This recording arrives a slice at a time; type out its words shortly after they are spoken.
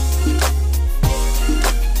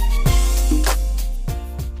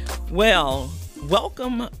Well,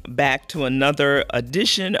 welcome back to another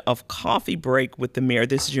edition of Coffee Break with the Mayor.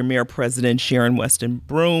 This is your Mayor President, Sharon Weston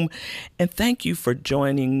Broome, and thank you for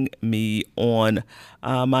joining me on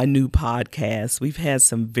my new podcast. We've had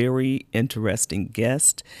some very interesting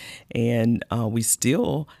guests, and we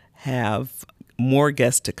still have more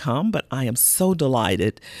guests to come, but I am so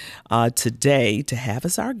delighted today to have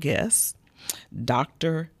as our guest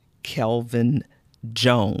Dr. Kelvin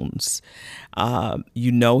Jones.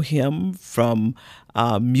 You know him from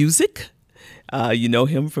music. You know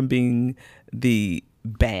him from being the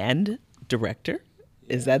band director.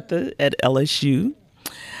 Is that at LSU?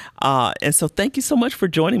 And so thank you so much for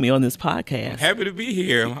joining me on this podcast. I'm happy to be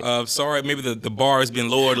here. Sorry, maybe the bar has been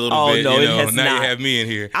lowered a little bit. No, it has now not. You have me in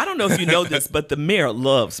here. I don't know if you know this, but the mayor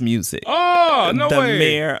loves music. Oh, no way. The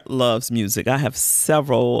mayor loves music. I have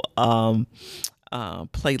several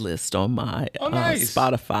playlist on my nice.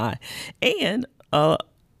 Spotify, and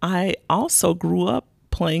I also grew up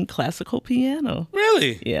playing classical piano.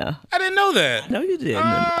 Really? Yeah. I didn't know that. No, you didn't.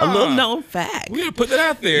 A little known fact. We gotta put that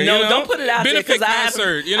out there. No, you know? don't put it out there because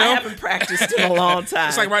concert, I haven't practiced in a long time.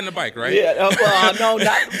 It's like riding a bike, right? Yeah. Well, no,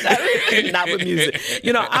 not with music.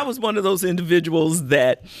 You know, I was one of those individuals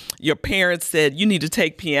that your parents said you need to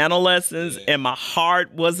take piano lessons, and my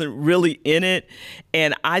heart wasn't really in it.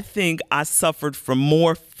 And I think I suffered from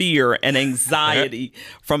more fear and anxiety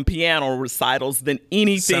from piano recitals than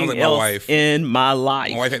anything else in my life.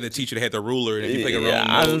 My wife had the teacher that had the ruler, and if you play the wrong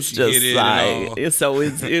I note, was she just hit it. like, so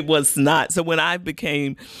it was not. So when I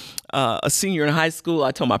became a senior in high school,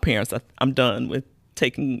 I told my parents I'm done with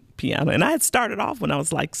taking piano, and I had started off when I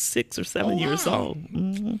was like 6 or 7 years old.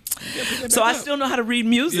 Mm-hmm. So I still know how to read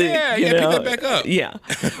music. Yeah, you gotta pick that back up. Yeah,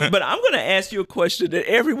 but I'm going to ask you a question that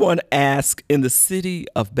everyone asks in the city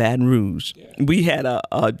of Baton Rouge. Yeah. We had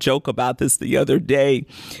a joke about this the other day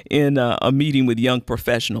in a meeting with young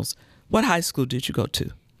professionals. What high school did you go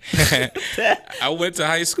to? I went to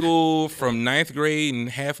high school from 9th grade and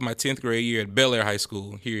half of my 10th grade year at Bel Air High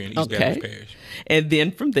School here in East Baton Rouge Parish. And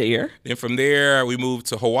then from there? Then from there, we moved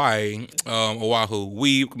to Hawaii,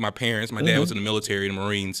 Oahu. My parents, my dad was in the military, the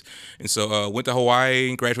Marines. And so went to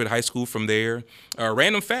Hawaii, graduated high school from there.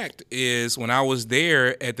 Random fact is when I was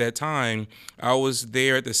there at that time, I was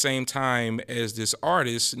there at the same time as this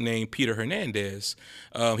artist named Peter Hernandez.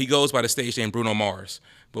 He goes by the stage name Bruno Mars.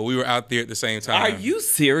 But we were out there at the same time. Are you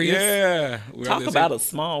serious? Yeah. Talk about a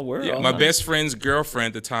small world. Yeah, my best friend's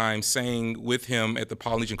girlfriend at the time sang with him at the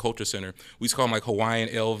Polynesian Culture Center. We used to call him like Hawaiian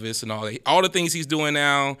Elvis and all that. All the things he's doing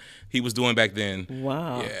now, he was doing back then.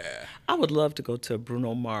 Wow. Yeah. I would love to go to a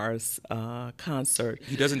Bruno Mars concert.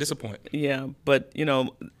 He doesn't disappoint. Yeah, but, you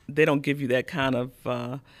know, they don't give you that kind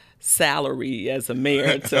of salary as a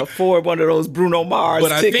mayor to afford one of those Bruno Mars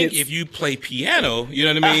tickets. But I think if you play piano, you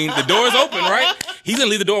know what I mean? The door's open, right? He's going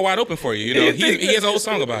to leave the door wide open for you. You know, he has a whole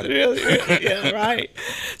song about it. Really? Yeah, right.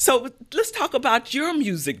 So let's talk about your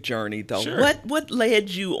music journey, though. Sure. What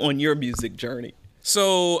led you on your music journey?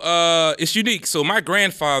 So it's unique. So my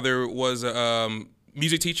grandfather was a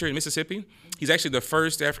music teacher in Mississippi. He's actually the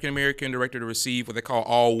first African-American director to receive what they call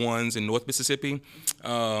all ones in North Mississippi.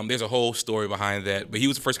 There's a whole story behind that, but he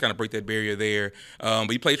was the first to kind of break that barrier there.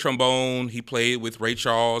 But he played trombone. He played with Ray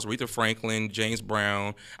Charles, Aretha Franklin, James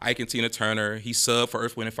Brown, Ike and Tina Turner. He subbed for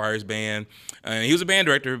Earth, Wind & Fire's band. And he was a band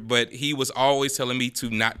director, but he was always telling me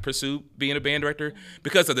to not pursue being a band director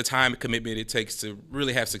because of the time and commitment it takes to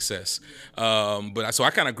really have success. So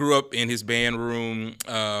I kind of grew up in his band room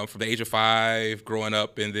from the age of 5, growing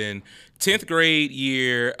up, and then 10th grade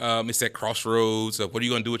year, it's that crossroads of what are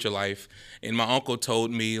you going to do with your life? And my uncle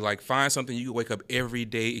told me, like, find something you can wake up every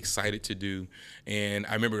day excited to do. And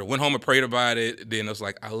I remember I went home and prayed about it. Then I was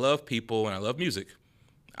like, I love people and I love music.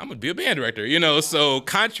 I'm going to be a band director, you know? So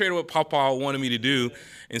contrary to what Papa wanted me to do.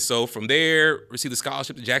 And so from there, received a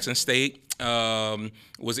scholarship to Jackson State.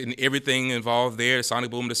 Was in everything involved there, the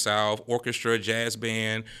Sonic Boom of the South, orchestra, jazz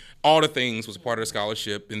band, all the things was a part of the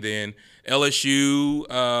scholarship. And then LSU,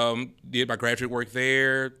 did my graduate work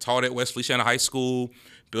there, taught at West Feliciana High School,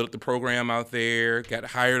 built up the program out there, got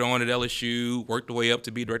hired on at LSU, worked the way up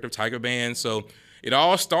to be director of Tiger Band. So it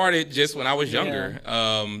all started just when I was younger,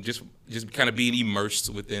 just kind of being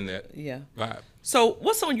immersed within that vibe. So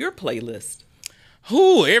what's on your playlist?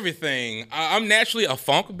 Who everything. I'm naturally a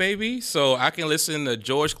funk baby, so I can listen to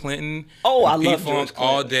George Clinton Oh, I and love P-Funk George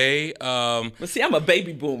all Clinton. day. But see, I'm a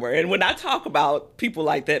baby boomer, and when I talk about people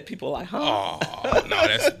like that, people are like, huh? Oh no,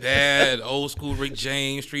 that's bad. Old school Rick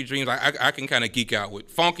James, Street Dreams. I can kind of geek out with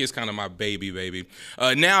funk. Is kind of my baby.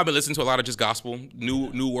 Now I've been listening to a lot of just gospel,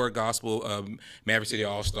 new word gospel, Maverick City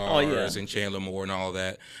All Stars yeah. and Chandler Moore and all of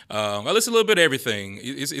that. I listen to a little bit of everything.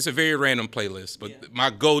 It's a very random playlist, but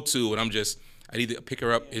my go-to, and I need to pick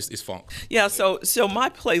her up is funk. Yeah, so my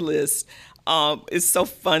playlist is so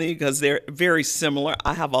funny because they're very similar.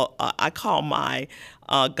 I have I call my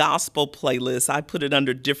gospel playlist. I put it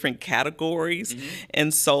under different categories,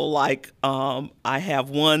 and so like I have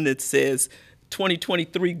one that says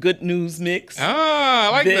 2023 Good News Mix. Ah, I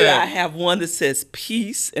like then that. I have one that says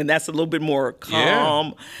peace, and that's a little bit more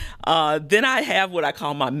calm. Then I have what I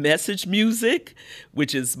call my message music,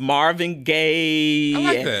 which is Marvin Gaye, I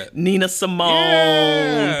like that. Nina Simone,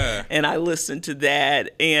 Yeah. and I listen to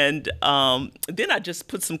that. And then I just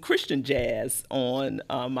put some Christian jazz on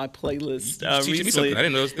my playlist You teaching me recently. something. I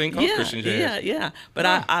didn't know this thing called Christian jazz. Yeah. But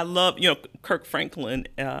I love, Kirk Franklin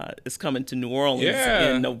is coming to New Orleans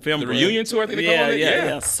Yeah. in November. The reunion tour, I think they call it.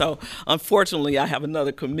 Yeah. So unfortunately, I have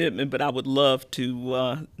another commitment, but I would love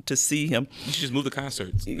to see him. You should just move the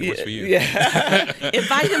concerts. It works for you. Yeah.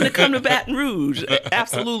 Invite him to come to Baton Rouge.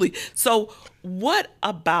 Absolutely. So what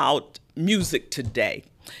about music today?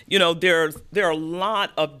 There are a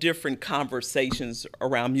lot of different conversations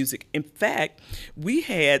around music. In fact, we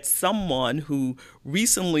had someone who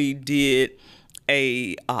recently did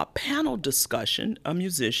a panel discussion, a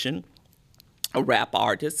musician, a rap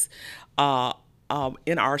artist,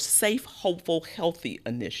 in our Safe, Hopeful, Healthy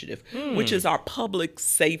initiative, which is our public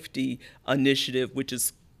safety initiative, which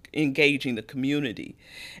is engaging the community.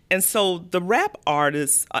 And so the rap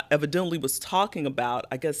artist evidently was talking about,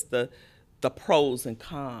 I guess, the pros and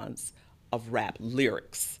cons of rap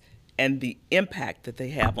lyrics and the impact that they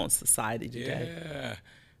have on society today. Yeah.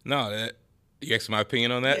 No, you asked my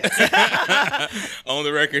opinion on that? On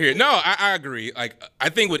the record here. No, I agree. Like, I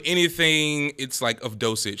think with anything, it's like of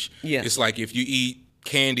dosage. Yeah. It's like if you eat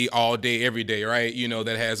candy all day, every day, right?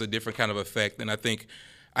 That has a different kind of effect. And I think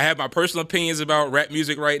I have my personal opinions about rap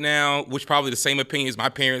music right now, which probably the same opinions my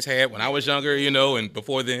parents had when I was younger, and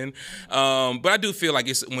before then. But I do feel like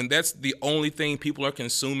it's when that's the only thing people are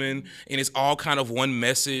consuming, and it's all kind of one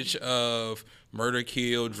message of murder,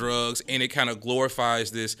 kill, drugs, and it kind of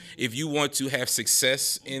glorifies this. If you want to have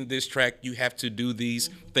success in this track, you have to do these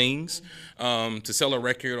things to sell a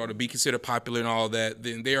record or to be considered popular and all that.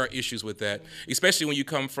 Then there are issues with that, especially when you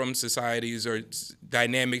come from societies or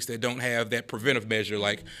dynamics that don't have that preventive measure.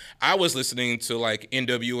 Like, I was listening to like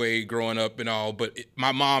NWA growing up and all, but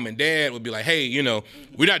my mom and dad would be like, hey,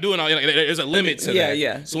 we're not doing all that. There's a limit to that.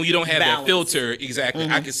 Yeah. So when you don't have Balance. that filter, exactly,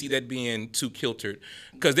 I can see that being too kiltered.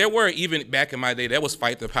 Because there were, even back in my day, there was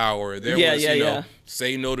Fight the Power. There was,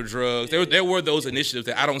 Say No to Drugs. There were those initiatives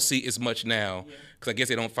that I don't see as much now. Because I guess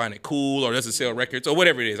they don't find it cool or doesn't sell records or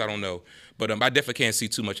whatever it is. I don't know. But I definitely can't see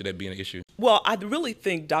too much of that being an issue. Well, I really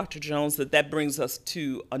think, Dr. Jones, that brings us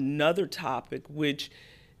to another topic, which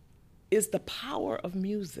is the power of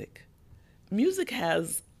music. Music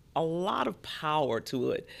has a lot of power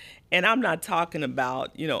to it. And I'm not talking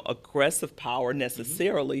about, aggressive power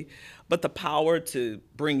necessarily, but the power to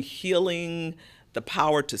bring healing, the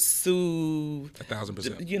power to soothe.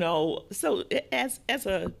 1,000%. So as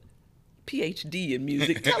a PhD in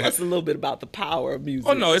music, tell us a little bit about the power of music.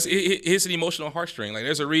 Oh, no, it's an emotional heartstring. Like,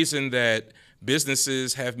 there's a reason that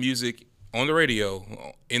businesses have music on the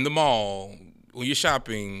radio, in the mall, when you're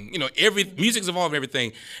shopping, music's involved in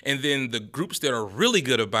everything. And then the groups that are really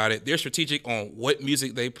good about it, they're strategic on what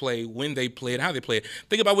music they play, when they play it, how they play it.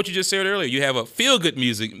 Think about what you just said earlier. You have a feel-good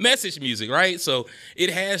music, message music, right? So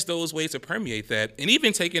it has those ways to permeate that. And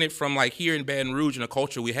even taking it from like here in Baton Rouge and the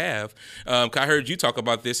culture we have, I heard you talk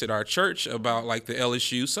about this at our church about like the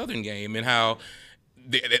LSU Southern game and how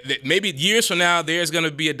maybe years from now there's going to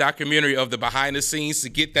be a documentary of the behind the scenes to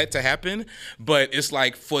get that to happen, but it's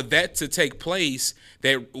like for that to take place,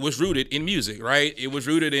 that was rooted in music, right? It was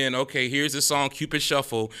rooted in, okay, here's the song Cupid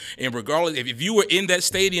Shuffle, and regardless if you were in that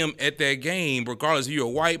stadium at that game, regardless if you're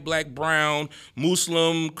white, black, brown,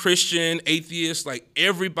 Muslim, Christian, atheist, like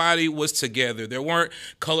everybody was together. There weren't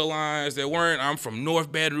color lines, I'm from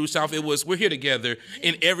North Baton Rouge, South. It was, we're here together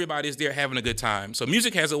and everybody's there having a good time. So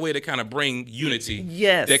music has a way to kind of bring unity.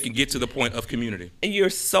 Yes. That can get to the point of community. You're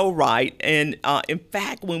so right. And in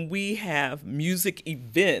fact, when we have music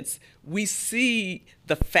events, we see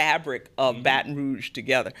the fabric of Baton Rouge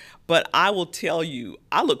together. But I will tell you,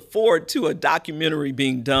 I look forward to a documentary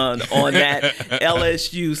being done on that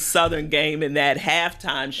LSU Southern game and that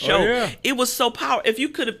halftime show. Oh, yeah. It was so powerful. If you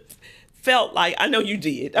could have felt like, I know you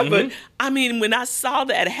did, but I mean, when I saw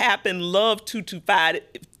that happen, Love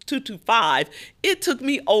 225, it took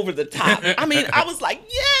me over the top. I mean, I was like,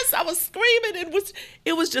 yes, I was screaming.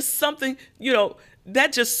 It was just something,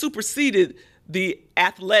 that just superseded the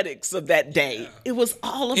athletics of that day. It was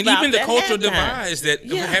all about and even the that cultural halftime. divides that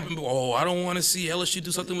happened. Oh, I don't want to see LSU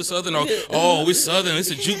do something with Southern. Or we're Southern.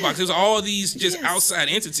 It's a jukebox. There's all these just outside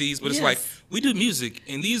entities, but it's like we do music,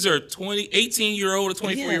 and these are 18-year-old or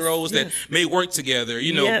 24-year-olds that may work together.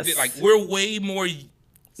 Like we're way more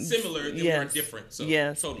similar than we're different. So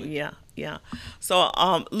totally. Yeah. So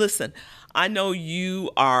listen, I know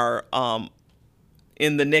you are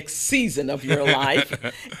in the next season of your life,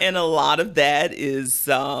 and a lot of that is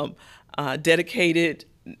dedicated,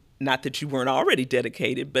 not that you weren't already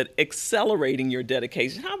dedicated, but accelerating your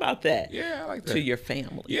dedication. How about that? Yeah, I like that. To your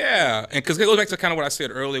family. Yeah, and because it goes back to kind of what I said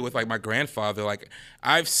earlier with like my grandfather. Like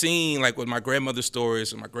I've seen like with my grandmother's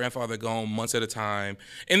stories, and my grandfather gone months at a time,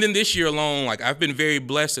 and then this year alone, like I've been very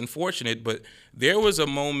blessed and fortunate. But there was a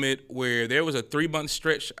moment where there was a 3-month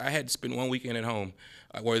stretch I had to spend one weekend at home.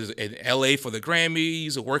 Whether it's in LA for the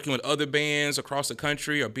Grammys or working with other bands across the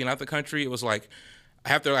country or being out the country, it was like I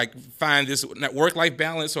have to like find this work-life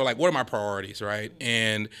balance or like what are my priorities, right?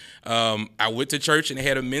 And I went to church and they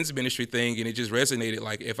had a men's ministry thing and it just resonated.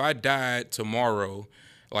 Like if I died tomorrow,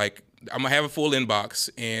 like I'm gonna have a full inbox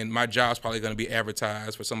and my job's probably gonna be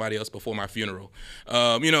advertised for somebody else before my funeral.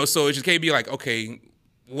 So it just can't be like, okay,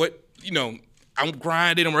 I'm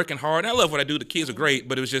grinding and working hard. And I love what I do. The kids are great,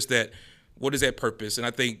 but it was just that. What is that purpose? And I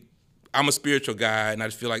think I'm a spiritual guy, and I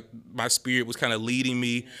just feel like my spirit was kind of leading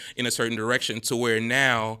me in a certain direction to where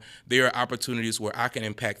now there are opportunities where I can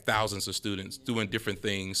impact thousands of students doing different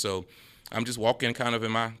things. So I'm just walking kind of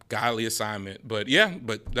in my godly assignment. But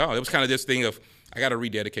no, it was kind of this thing of I got to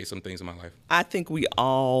rededicate some things in my life. I think we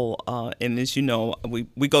all, and as you know,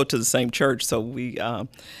 we go to the same church, so we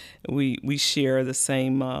share the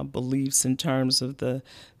same beliefs in terms of the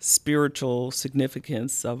spiritual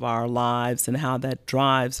significance of our lives and how that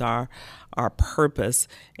drives our purpose.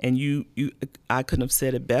 And I couldn't have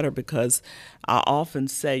said it better because I often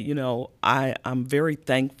say, I'm very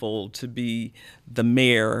thankful to be the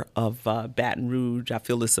mayor of Baton Rouge. I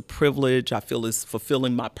feel it's a privilege. I feel it's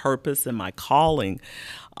fulfilling my purpose and my calling.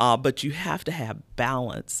 But you have to have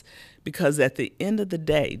balance because at the end of the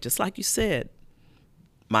day, just like you said,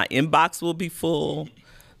 my inbox will be full.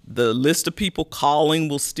 The list of people calling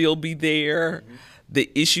will still be there. Mm-hmm.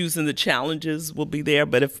 The issues and the challenges will be there.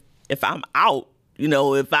 But if I'm out,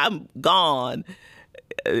 if I'm gone,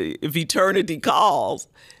 if eternity calls,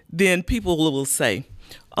 then people will say,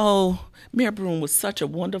 oh, Mayor Broom was such a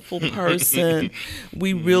wonderful person.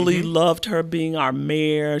 We really loved her being our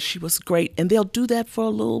mayor. She was great. And they'll do that for a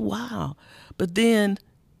little while. But then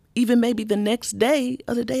even maybe the next day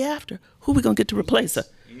or the day after, who are we going to get to replace her?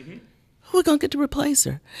 Who are we going to get to replace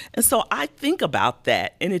her? And so I think about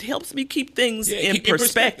that, and it helps me keep things in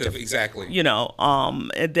perspective. Exactly.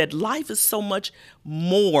 And that life is so much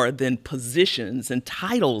more than positions and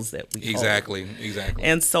titles that we hold. Exactly.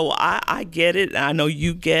 And so I get it. I know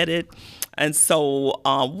you get it. And so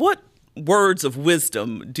what words of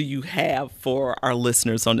wisdom do you have for our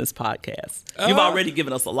listeners on this podcast? You've already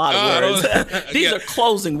given us a lot of words. These are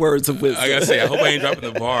closing words of wisdom. I gotta say, I hope I ain't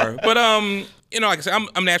dropping the bar. But like I said,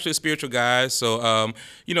 I'm naturally a spiritual guy, so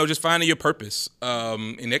just finding your purpose,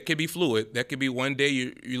 and that could be fluid. That could be one day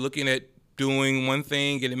you're looking at doing one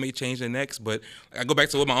thing and it may change the next. But I go back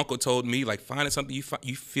to what my uncle told me, like finding something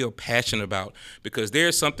you feel passionate about, because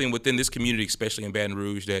there's something within this community, especially in Baton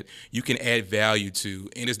Rouge, that you can add value to.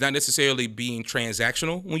 And it's not necessarily being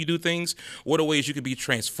transactional when you do things. What are ways you can be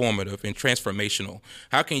transformative and transformational?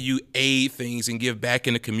 How can you aid things and give back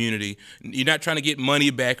in the community? You're not trying to get money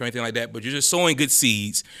back or anything like that, but you're just sowing good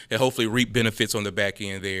seeds that hopefully reap benefits on the back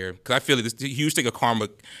end there. Because I feel like this huge thing of karma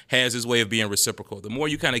has this way of being reciprocal. The more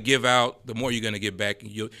you kind of give out, the more you're going to get back,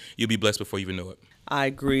 and you'll be blessed before you even know it. I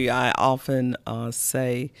agree. I often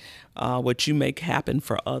say what you make happen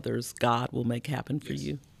for others, God will make happen for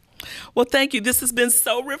you. Well, thank you. This has been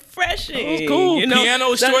so refreshing. That was cool.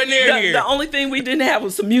 Piano extraordinaire here. The only thing we didn't have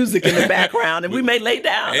was some music in the background, and we may lay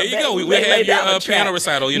down. There you go. We had your piano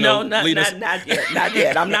recital, No, not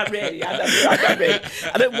yet. I'm not ready. I'm not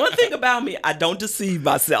ready. One thing about me, I don't deceive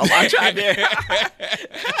myself. I try to.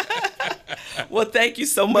 Well, thank you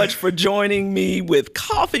so much for joining me with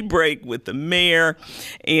Coffee Break with the Mayor.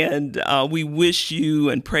 And we wish you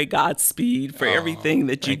and pray Godspeed for everything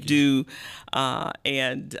that you do.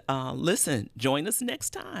 Listen, join us next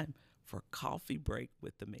time for Coffee Break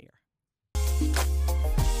with the Mayor.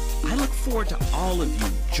 I look forward to all of you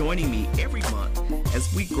joining me every month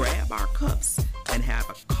as we grab our cups and have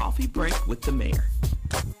a coffee break with the Mayor.